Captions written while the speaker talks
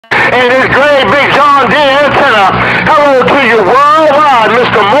and his great big John Deere antenna. Hello to you worldwide,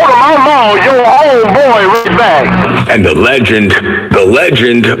 Mr. Motor, your old boy right back. And the legend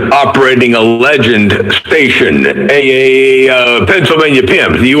operating a legend station, Pennsylvania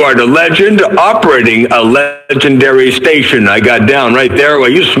Pimp. You are the legend operating a legendary station. I got down right there while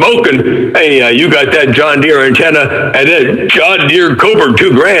you smoking. Hey, you got that John Deere antenna and then John Deere Cobra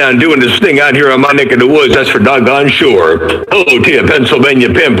 2 grand doing this thing out here on my neck of the woods. That's for doggone sure. Hello to you, Pennsylvania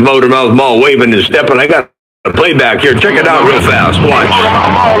Pimp, Motormouth Mall, waving and stepping. I got a playback here. Check it out real fast. Watch.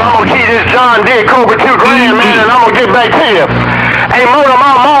 I'm gonna keep this John Deere Cobra 2 grand, man, and I'm gonna get back to you. Hey,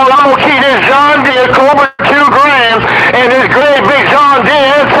 Motormouth Mall, I'm gonna keep this John Deere Cobra 2 grand and this great big John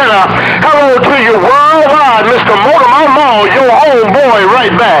Deere antenna. Hello to you worldwide, Mr. Motormouth Mall, your old boy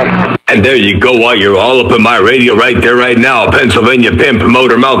right back. And there you go, while you're all up in my radio right there right now. Pennsylvania Pimp,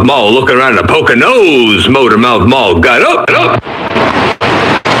 Motormouth Mall, looking around the Poconos, Motormouth Mall. Got up, get up.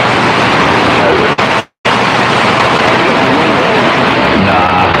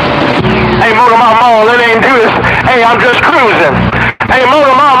 Hey, Motormouth Mall, it ain't do this. Hey, I'm just cruising. Hey,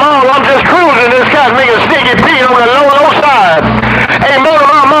 Motormouth Mall, I'm just cruising. This guy's making Sneaky Pete on the low side. Hey,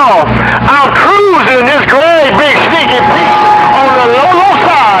 Motormouth Mall, I'm cruising this great big Sneaky Pete on the low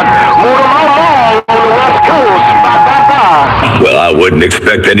side. Motormouth Mall on the west coast. Bye. Well, I wouldn't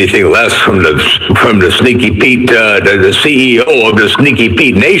expect anything less from the Sneaky Pete, the CEO of the Sneaky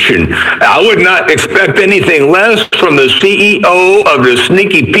Pete Nation. I would not expect anything less from the CEO of the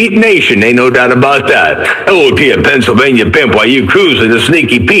Sneaky Pete Nation. Ain't no doubt about that. Hello to you, Pennsylvania Pimp, while you cruising the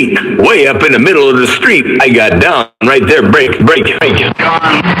Sneaky Pete way up in the middle of the street. I got down right there. Break. Thank you.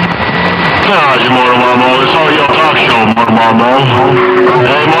 Charge, Motormouth. It's all your talk show, Motormouth.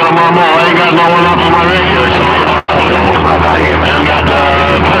 Hey, Motormouth, I ain't got no one up on my radio.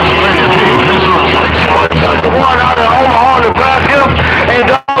 Pennsylvania team. One out of Omaha, Nebraska, and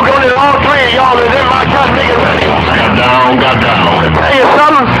doggone it, all three of y'all is in my country already. Got down. Tell you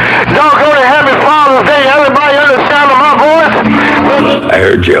something, doggone it, happy Father's Day. Everybody understand my voice? I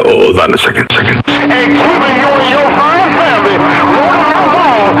heard you. Hold on a second. And keeping you and your fine family.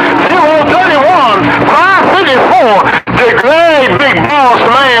 Motormouth 031 554. The great big boss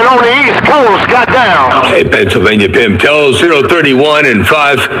man on the East Coast got down. Hey, Pennsylvania Pimp, tell 031 and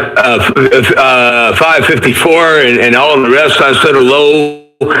 554 and all the rest I said hello.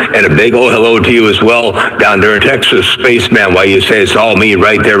 And a big old hello to you as well down there in Texas, Spaceman. Why you say it's all me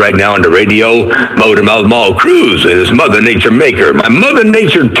right there, right now on the radio. Motormouth Mall Cruise and his Mother Nature Maker, my Mother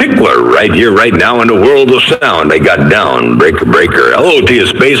Nature Tickler, right here, right now in the world of sound. I got down, breaker. Hello to you,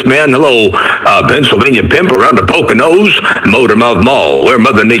 Spaceman. Hello, Pennsylvania Pimp around the Poconos, Motormouth Mall, where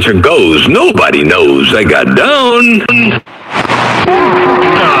Mother Nature goes. Nobody knows. I got down.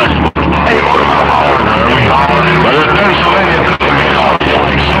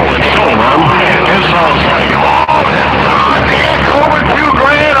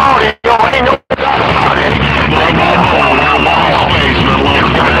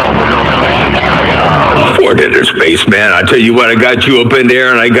 Spaceman, I tell you what, I got you up in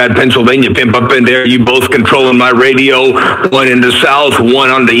there, and I got Pennsylvania Pimp up in there. You both controlling my radio. One in the south, one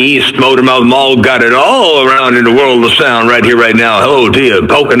on the east. Motormouth Mall got it all around in the world of sound right here, right now. Hello to you,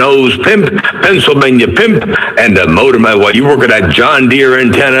 Poconos Pimp, Pennsylvania Pimp, and the Motormouth. While you work at that John Deere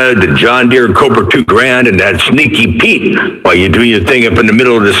antenna, the John Deere Cobra 2 grand, and that Sneaky Pete. While you do your thing up in the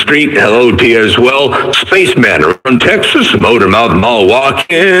middle of the street. Hello to you as well, Spaceman from Texas, Motormouth Mall,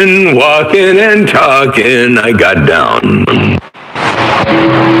 walking and talking. I got down. Big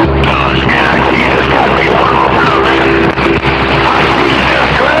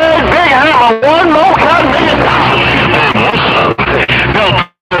hammer, one more cut.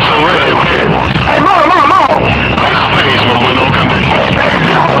 Hey, more.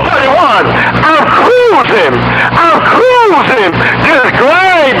 31. I'm cruising. This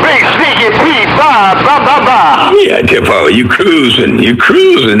great big Sneaky Pete. Bye. Yeah, Tiffo, you cruising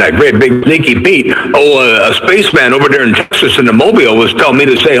that great big Sneaky Pete. A Spaceman over there in Texas in the Mobile was telling me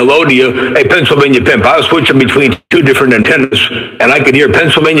to say hello to you. Hey, Pennsylvania Pimp, I was switching between two different antennas, and I could hear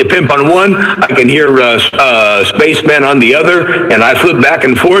Pennsylvania Pimp on one, I can hear Spaceman on the other, and I flipped back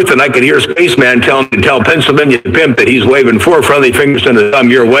and forth, and I could hear Spaceman tell Pennsylvania Pimp that he's waving 4 friendly fingers and a thumb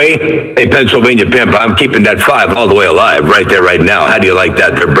your way. Hey, Pennsylvania Pimp, I'm keeping that 5 all the way alive right there, right now. How do you like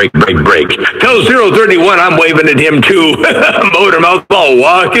that? There, break. Tell 031 I'm waving at him too. Motormouth Mall,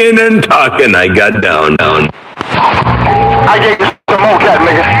 walking and talking. I got down. I gave you some more cat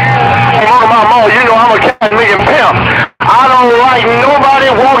nigga. Hey, Motormouth Mall, you know I'm a cat nigga pimp. I don't like nobody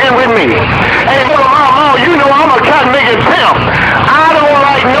walking with me. Hey, Motormouth Mall, you know I'm a cat nigga pimp. I don't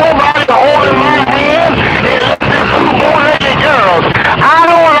like nobody holding my hand and looking at 2 4-legged girls. I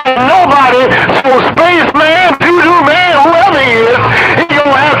don't like nobody. So Spaceman, Doo-Doo Man, whoever he is, he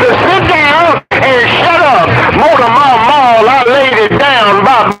gonna have to sit down and shut up. Motor Mall, I laid it down.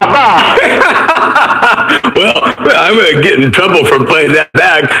 Bye, bye, bye. Well, I'm going to get in trouble for playing that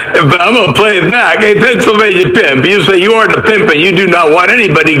back, but I'm going to play it back. Hey, Pennsylvania Pimp, you say you aren't a pimp and you do not want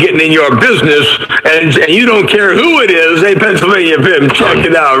anybody getting in your business, and you don't care who it is. Hey, Pennsylvania Pimp, check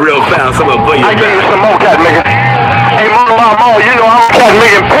it out real fast. I'm going to play you I back. give you some more cat nigga. Hey, Mall, you know I'm a cat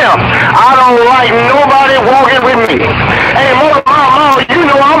nigga pimp. I don't like nobody walking with me. Hey, Mall, you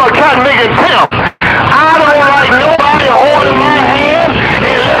know I'm a cat nigga pimp. I don't like nobody holding my hand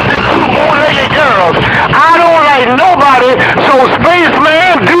unless it's two four-legged girls. I don't like nobody, so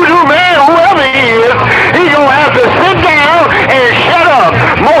Spaceman, Doo-Doo Man, whoever he is, he gonna have to sit down and shut up.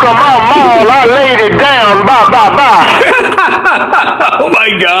 Motor Mall, I laid it down. Bye, bye, bye. Oh my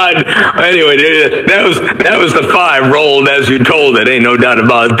God! Anyway, that was the 5 rolled as you told it. Ain't no doubt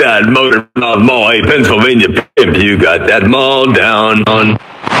about that. Motor Mall, hey, Pennsylvania Pimp, you got that mall down on.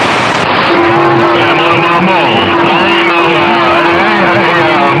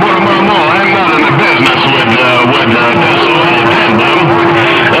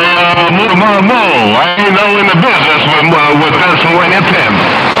 I ain't no in the business with Pennsylvania Pimp.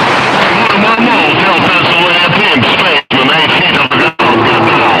 Tell Pennsylvania Pimp, Spaceman, 8 feet of the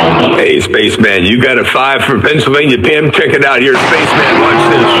ground. Hey, Spaceman, you got a 5 for Pennsylvania Pimp? Check it out here, Spaceman. Watch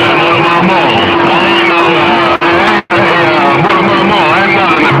this. I'm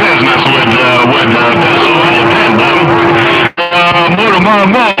not in the business with Pennsylvania Pimp.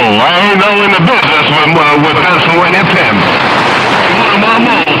 I ain't no in the business with Pennsylvania Pimp.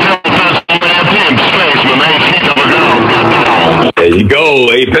 Tell Pennsylvania Pimp, Spaceman, 8 feet of the ground. There you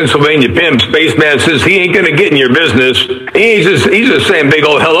go. Hey, Pennsylvania Pimp. Spaceman says he ain't gonna get in your business. He's just saying big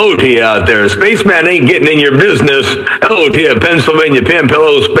old hello to you out there. Spaceman ain't getting in your business. Hello to you, Pennsylvania Pimp.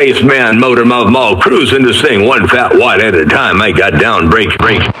 Hello, Spaceman. Motor Mall cruising this thing one fat watt at a time. I got down. Break.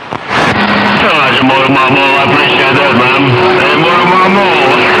 Motor Mall, I appreciate that, man. Hey, Motor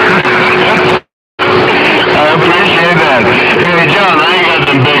Mall. I appreciate that. Hey, John, I ain't got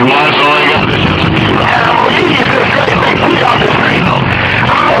them big watts, so I got this.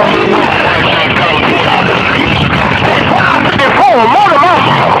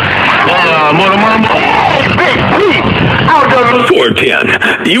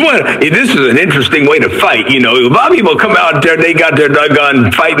 This is an interesting way to fight. You know, a lot of people come out there, they got their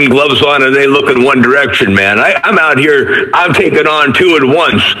doggone fighting gloves on, and they look in one direction, man. I'm out here, I'm taking on 2 at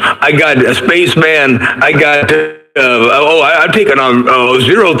once. I got a Spaceman, I got... I'm taking on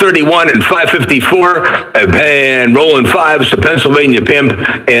 031 and 554 and rolling 5s to Pennsylvania Pimp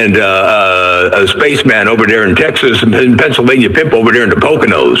and a Spaceman over there in Texas and Pennsylvania Pimp over there in the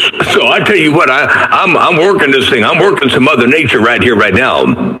Poconos. So I tell you what, I'm working this thing. I'm working some Mother Nature right here, right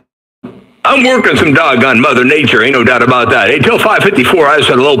now. I'm working some doggone Mother Nature, ain't no doubt about that. Hey, till 554, I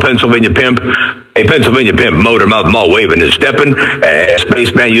said hello, Pennsylvania Pimp. Hey, Pennsylvania Pimp, Motor Mall waving and stepping.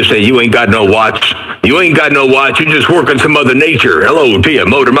 Spaceman, you say you ain't got no watch. You ain't got no watch. You just working some Mother Nature. Hello to you,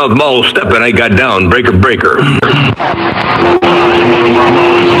 Motor Mall stepping. I got down. Breaker. Hey,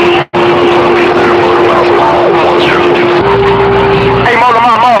 Motor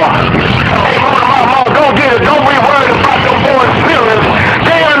Mall. Don't get it. Don't be worried about them boys' feelings.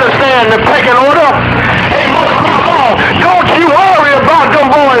 They understand the pecking order. Hey, Motor Mall, don't you worry about them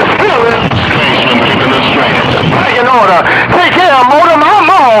boys' feelings. Keeping us straight. Pecking order. Take care of Motor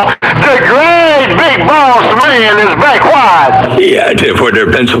Mall. The great big boss man is back wide. Yeah, for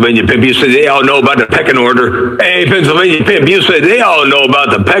their Pennsylvania Pimp, you say they all know about the pecking order. Hey, Pennsylvania Pimp, you say they all know about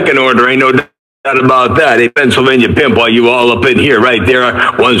the pecking order. Ain't no doubt about that. Hey, Pennsylvania Pimp, while you all up in here right there,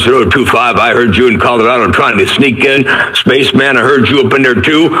 1025, I heard you in Colorado trying to sneak in. Spaceman, I heard you up in there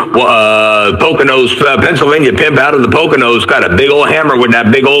too. Poconos, Pennsylvania Pimp out of the Poconos got a big old hammer with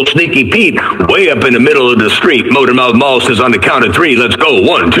that big old Sneaky Pete way up in the middle of the street. Motor Mall says on the count of 3, let's go.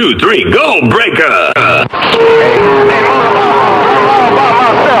 1, 2, 3, go, breaker!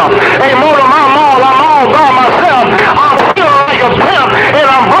 Hey, Motor Mall, I'm all by myself. I'm feeling like a pimp, and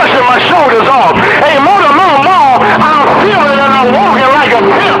I'm brushing my shoulders off. Hey, Motor Mall, I'm feeling and I'm walking like a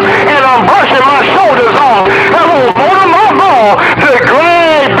pimp, and I'm brushing my shoulders off. Hello, Motor Mall, the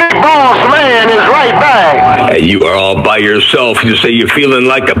great big boss man is right back. Hey, you are all by yourself. You say you're feeling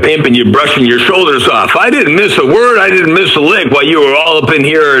like a pimp and you're brushing your shoulders off. I didn't miss a word. I didn't miss a lick while you were all up in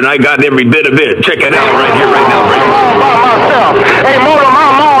here, and I got every bit of it. Check it out right here, right now. I'm all by myself. Hey, Motor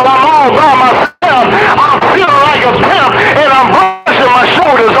Mall, I'm all by myself. I'm feeling like a pimp, and I'm brushing my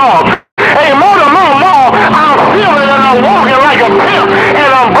shoulders off. Hey, Motor Mall, I'm feeling and I'm walking like a pimp,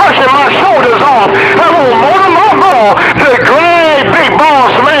 and I'm brushing my shoulders off. Hello, Motor Mall, the great big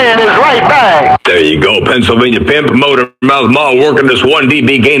boss man is right There you go, Pennsylvania Pimp, Motor Mouth Mall, working this 1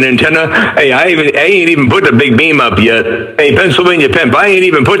 dB gain antenna. Hey, I ain't even put the big beam up yet. Hey, Pennsylvania Pimp, I ain't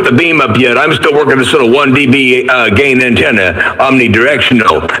even put the beam up yet. I'm still working this little 1 dB gain antenna,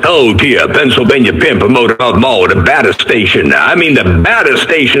 omnidirectional. Hello to you, Pennsylvania Pimp, Motor Mouth Mall, the baddest station. I mean, the baddest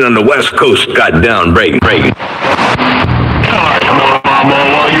station on the West Coast got down breaking. You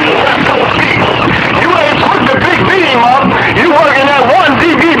ain't put the big beam up. You working that 1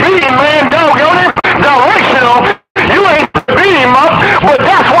 dB beam, man, doggone it. Directional. You ain't put the beam up, but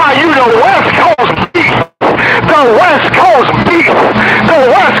that's why you the West Coast beast. The West Coast beast. The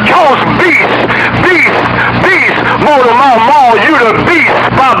West Coast beast. Beast. Motor Mouth Mall, you the beast.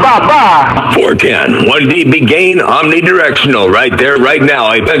 Bye. 410, 1 dB gain, omnidirectional, right there, right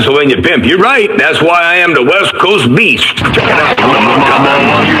now. Hey, Pennsylvania Pimp, you're right. That's why I am the West Coast beast. Check it out.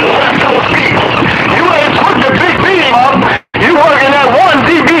 You ain't put the big beam up. You working that 1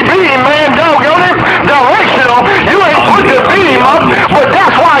 dB beam, man, doggone it. Directional. You ain't put the beam up, but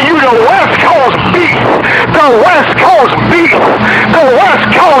that's why you the West Coast beast. The West Coast beast. The West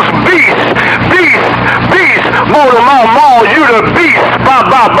Coast beast. Beast. Motor Mouth Mall, you the beast.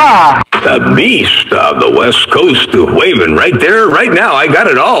 Bye. The beast of the West Coast waving right there, right now. I got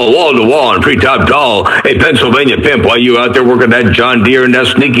it all, wall to wall and treetop tall. Hey, Pennsylvania Pimp, while you out there working that John Deere and that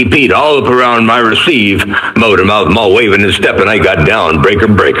Sneaky Pete all up around my receive, Motor Mouth Mall waving and stepping, I got down, breaker.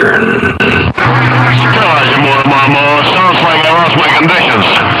 Motor Mouth Mall, sounds like I lost my conditions.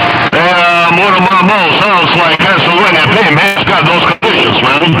 Motor Mouth Mall sounds like Pennsylvania Pimp has got those conditions,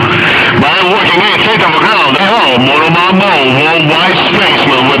 man. By working 8 feet of the ground, Motor Mouth Mall, worldwide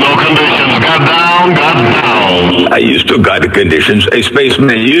Spaceman with no conditions. Got down. You still got the conditions. Hey,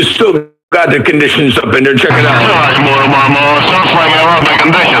 Spaceman, you still got the conditions up in there. Check it out. Motor Mouth Mall, sounds like I lost my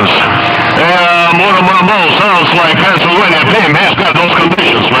conditions. Motor Mouth Mall sounds like Pennsylvania Pimp has got those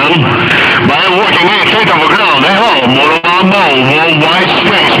conditions, man. By working 8 feet of the ground, Motor Mouth Mall, worldwide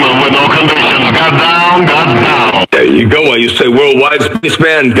Spaceman with no conditions. Got down. There you go. While you say worldwide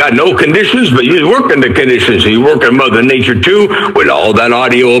Spaceman got no conditions, but you're working the conditions. You're working Mother Nature too, with all that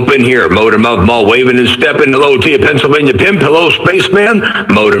audio up in here. Motor Mouth Mall waving and stepping. Hello to you, Pennsylvania Pimp. Hello, Spaceman.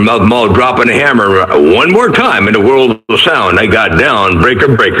 Motor Mouth Mall dropping a hammer one more time in the world of sound. I got down,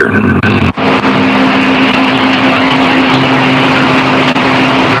 breaker.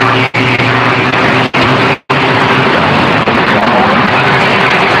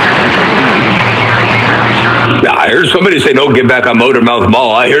 I heard somebody say, no, get back on Motor Mouth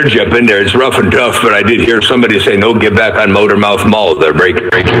Mall. I heard you up in there. It's rough and tough, but I did hear somebody say, no, get back on Motor Mouth Mall. They're breaking.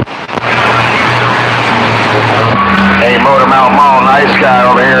 Hey, Motor Mouth Mall, nice guy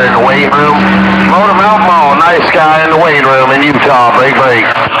over here in the weight room. Motor Mouth Mall, nice guy in the weight room in Utah. Break.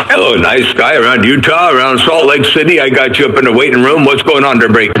 Hello, nice guy around Utah, around Salt Lake City. I got you up in the waiting room. What's going on there,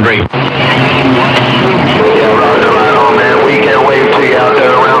 break?